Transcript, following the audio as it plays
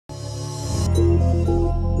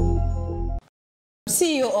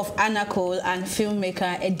CEO of Anacol and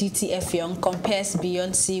filmmaker Editi Effiong compares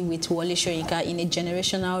Beyonce with Wole Soyinka in a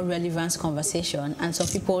generational relevance conversation, and some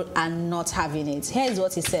people are not having it. Here's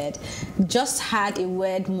what he said. Just had a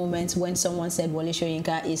weird moment when someone said Wole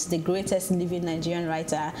Soyinka is the greatest living Nigerian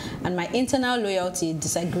writer, and my internal loyalty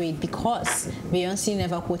disagreed because Beyonce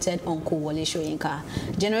never quoted Uncle Wole Soyinka.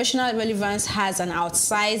 Generational relevance has an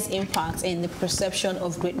outsized impact in the perception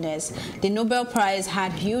of greatness. The Nobel Prize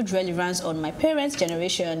had huge relevance on my parents'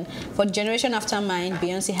 generation. For the generation after mine,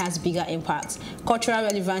 Beyonce has bigger impact. Cultural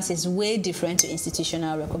relevance is way different to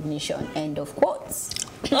institutional recognition. End of quotes.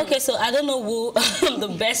 Okay, so I don't know who the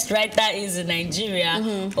best writer is in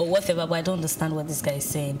Nigeria or whatever, but I don't understand what this guy is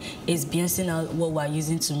saying. Is Beyonce now what we're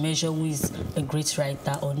using to measure who is a great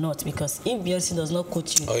writer or not? Because if Beyonce does not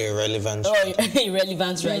quote you, irrelevant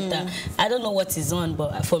writer, I don't know what is on,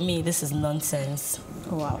 but for me, this is nonsense.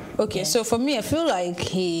 Wow. Okay, so for me, I feel like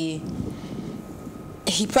he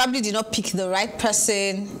probably did not pick the right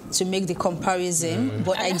person to make the comparison,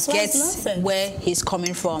 but I get where he's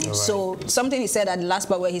coming from. Right. So something he said at the last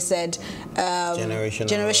part where he said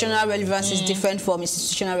generational relevance is different from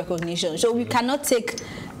institutional recognition. So we cannot take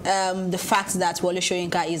the fact that Wole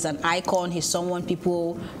Soyinka is an icon, he's someone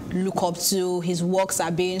people look up to, his works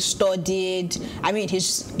are being studied. I mean,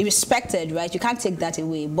 he's respected, right? You can't take that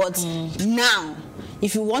away. But now,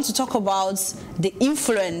 if you want to talk about the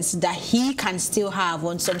influence that he can still have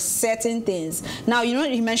on some certain things. Now, you know,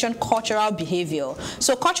 you mentioned cultural behavior.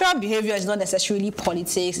 So cultural behavior is not necessarily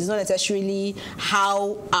politics. It's not necessarily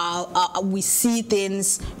how we see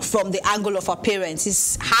things from the angle of our parents.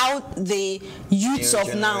 It's how the youths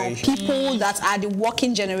of now, people that are the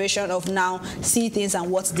working generation of now, see things and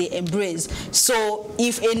what they embrace. So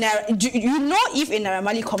if if a Naira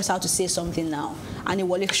Marley comes out to say something now, and a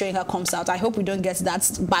Wole Soyinka comes out, I hope we don't get that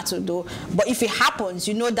battle though. But if it happens,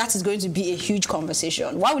 you know that is going to be a huge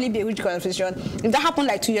conversation. Why will it be a huge conversation? If that happened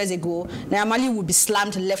like 2 years ago, Naira Marley would be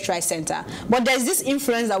slammed left, right, center. But there's this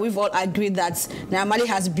influence that we've all agreed that Naira Marley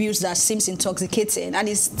has built that seems intoxicating, and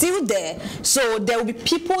it's still there. So there will be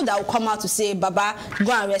people that will come out to say, Baba,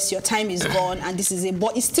 go and rest, your time is gone, and this is it.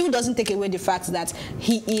 But it still doesn't take away the fact that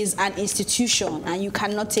he is an institution, and you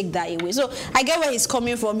cannot take that away. So I get where he's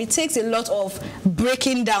coming from. It takes a lot of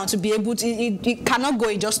breaking down to be able to, it cannot go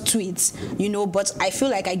in just tweets, you know, but I feel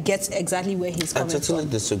like I get exactly where he's coming from. I totally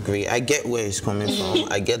disagree. I get where he's coming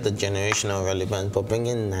from. I get the generational relevance, but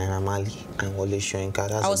bringing Naira Marley and Wole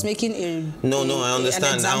Soyinka, I was making a... No, I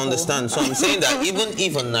understand. I understand. So I'm saying that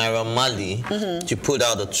even Naira Marley, to put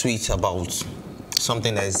out a tweet about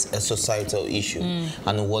something that is a societal issue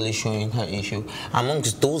and a Wole Soyinka issue,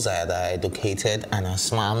 amongst those that are educated and are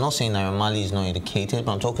smart. I'm not saying Naira Marley is not educated,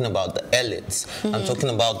 but I'm talking about the elites. I'm talking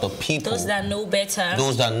about the people. Those that know better.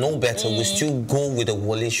 Those that know better will still go with the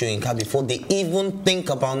Wole Soyinka before they even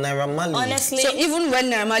think about Naira Marley. Honestly. So even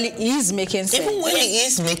when Naira Marley is making sense. Even when he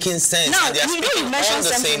is making sense. Now, you mentioned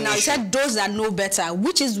something now. You said those that know better,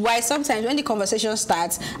 which is why sometimes when the conversation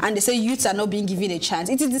starts and they say youths are not being given a chance,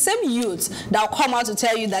 it is the same youths that will come out to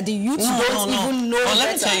tell you that the youths don't even know better.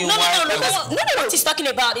 Let me tell you why. No. What he's talking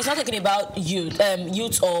about, he's not talking about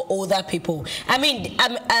youth or older people. I mean,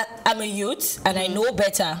 I'm a youth and I know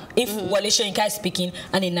better if Wole Soyinka is speaking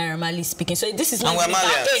and Naira Marley is speaking. So this is not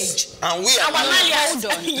about age. And we are Malians. Hold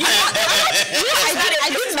on. I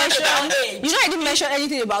didn't mention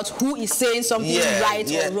anything about who is saying something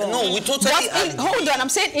right or wrong. No, we totally hold on, I'm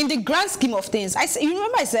saying in the grand scheme of things, you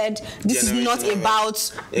remember I said this is not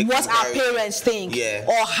about what our parents think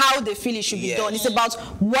or how they feel it should be done. It's about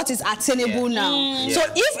what is attainable now. So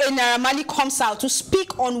if a Naira Marley comes out to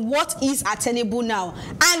speak on what is attainable now,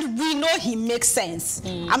 and we know he makes sense,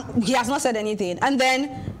 he has not said anything, and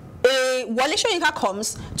then Wole Soyinka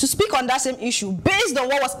comes to speak on that same issue based on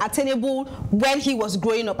what was attainable when he was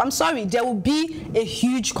growing up, I'm sorry, there will be a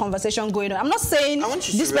huge conversation going on. I'm not saying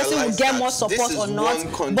this person will get more support or not,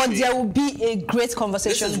 but there will be a great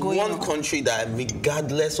conversation going on. This is one country that,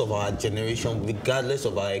 regardless of our generation, regardless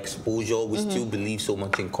of our exposure, we still believe so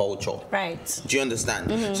much in culture. Right. Do you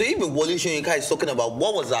understand? So even Wole Soyinka is talking about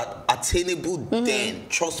what was attainable then,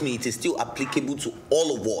 trust me, it is still applicable to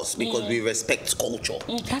all of us because we respect culture.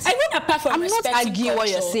 Apart from I'm not arguing what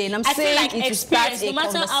you're saying. I'm saying like it will start a no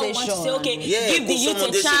matter conversation. how you want to say, okay, give the youth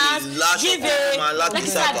a chance,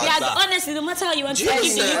 honestly, no matter how you want to give the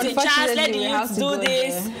youth a chance, let the youth do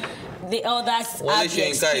this. The elders have the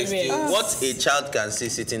experience. What a child can see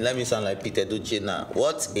sitting. Let me sound like Peter Duce now.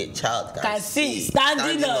 What a child can see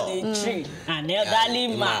standing on a tree. An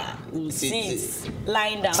elderly man who sits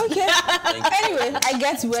lying down. Okay. Anyway, I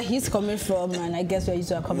get where he's coming from, and I guess where you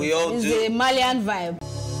are coming from. It's the Malian vibe.